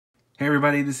Hey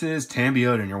everybody, this is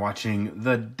Tambioda and you're watching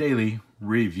the Daily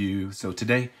Review. So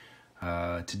today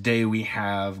we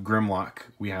have Grimlock.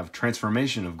 We have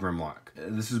Transformation of Grimlock.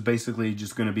 This is basically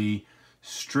just going to be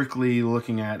strictly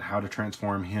looking at how to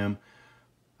transform him.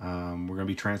 We're going to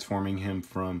be transforming him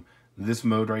from this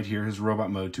mode right here, his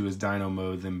robot mode, to his dino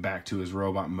mode, then back to his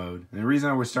robot mode. And the reason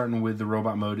I was starting with the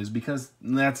robot mode is because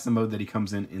that's the mode that he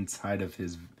comes in inside of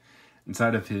his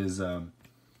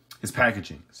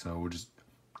packaging. So we'll just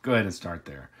go ahead and start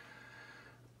there.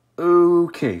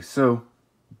 Okay, so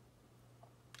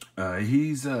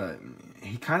he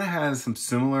kind of has some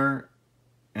similar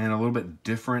and a little bit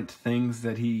different things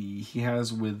that he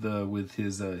has with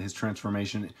his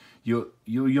transformation. You'll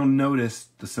notice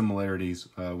the similarities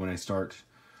when I start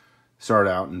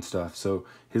out and stuff. So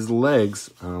his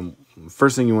legs,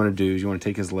 first thing you want to do is you want to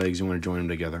take his legs, you want to join them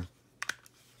together,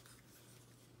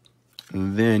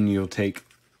 and then you'll take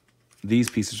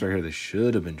these pieces right here that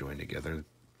should have been joined together,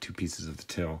 two pieces of the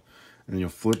tail, and then you'll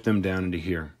flip them down into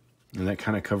here, and that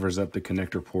kind of covers up the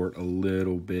connector port a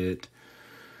little bit.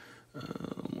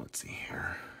 Let's see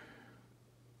here.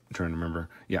 I'm trying to remember.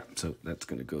 Yeah, so that's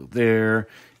going to go there.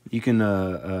 You can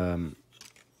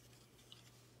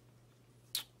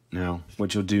now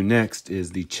what you'll do next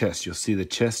is the chest. You'll see the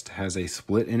chest has a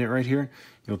split in it right here.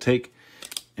 You'll take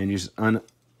and you just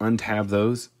untab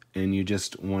those, and you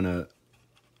just want to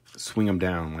swing them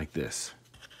down like this.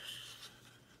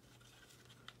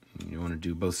 You want to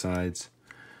do both sides.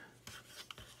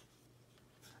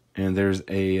 And there's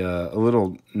a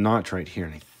little notch right here,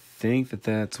 and I think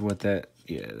that's what that,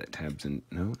 yeah, that tabs in.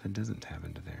 No, that doesn't tab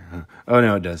into there, huh? Oh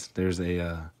no, it does. There's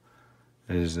a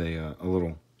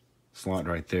little slot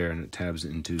right there, and it tabs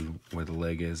into where the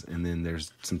leg is. And then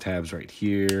there's some tabs right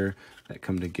here that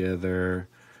come together.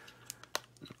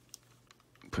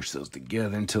 Push those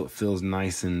together until it feels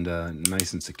nice and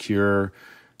secure.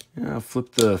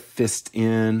 Flip the fist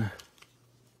in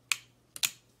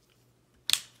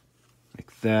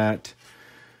like that,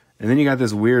 and then you got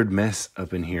this weird mess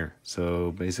up in here.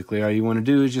 So basically, all you want to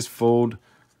do is just fold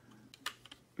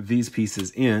these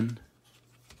pieces in,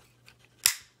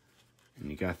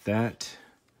 and you got that.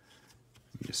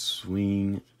 You just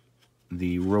swing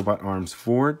the robot arms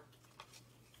forward.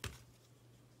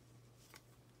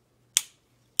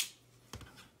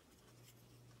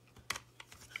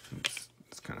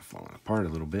 Kind of falling apart a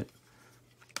little bit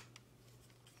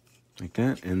like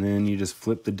that, and then you just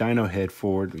flip the dino head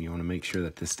forward. You want to make sure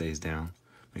that this stays down.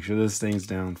 Make sure this stays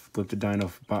down. Flip the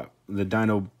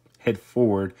dino head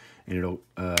forward, and it'll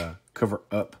cover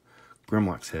up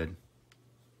Grimlock's head,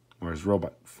 or his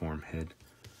robot form head.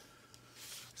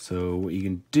 So what you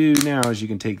can do now is you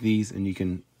can take these and you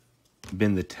can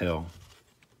bend the tail.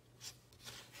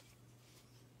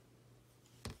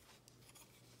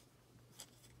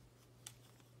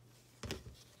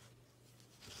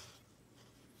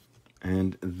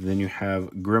 And then you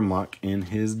have Grimlock in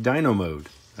his dino mode.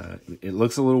 It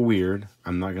looks a little weird,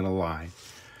 I'm not going to lie.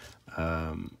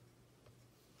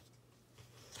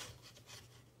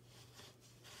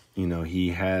 You know, he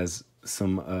has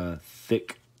some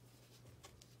thick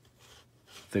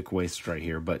waist right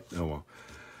here, but oh well.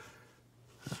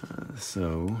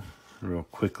 So, real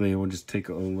quickly, we'll just take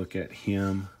a look at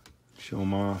him, show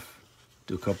him off,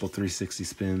 do a couple 360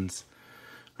 spins.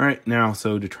 All right, now,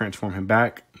 so to transform him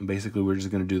back, basically we're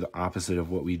just going to do the opposite of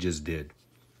what we just did.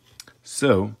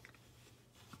 So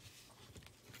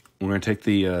we're going to take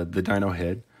the dino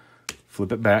head,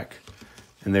 flip it back,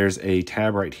 and there's a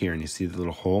tab right here, and you see the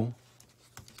little hole?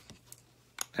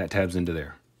 That tabs into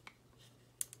there.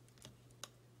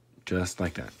 Just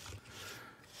like that.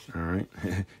 All right.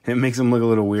 It makes him look a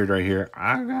little weird right here.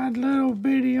 I got little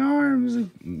bitty arms.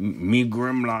 Me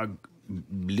Grimlock.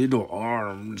 Little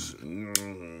arms.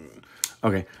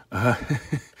 Okay.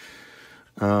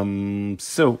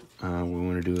 So what we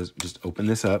want to do is just open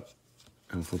this up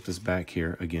and flip this back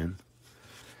here again,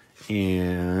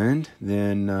 and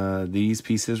then these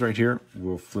pieces right here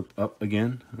will flip up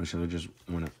again. So I just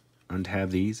want to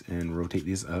untab these and rotate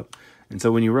these up. And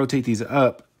so when you rotate these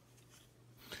up,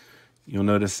 you'll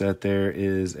notice that there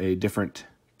is a different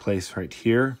place right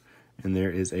here, and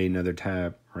there is another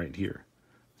tab right here.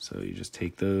 So you just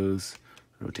take those,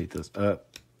 rotate those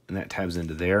up, and that tabs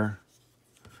into there.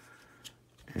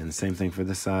 And the same thing for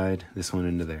this side, this one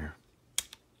into there.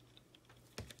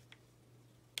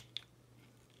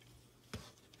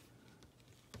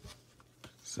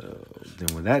 So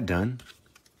then with that done,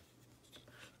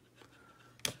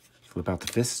 flip out the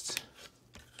fist.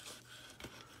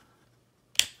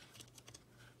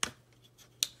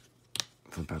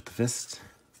 Flip out the fist.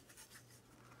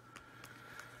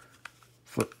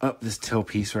 flip up this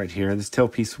tailpiece right here. This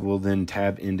tailpiece will then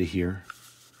tab into here.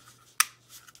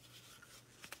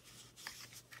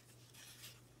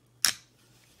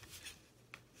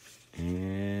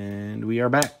 And we are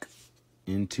back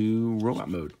into robot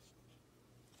mode.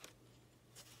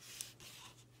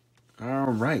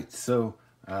 All right, so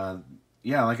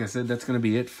yeah, like I said, that's going to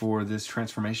be it for this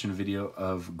transformation video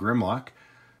of Grimlock.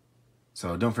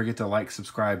 So don't forget to like,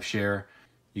 subscribe, share.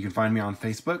 You can find me on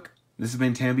Facebook. This has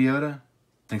been Tambiota.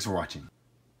 Thanks for watching.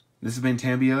 This has been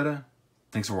Tambiota.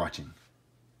 Thanks for watching.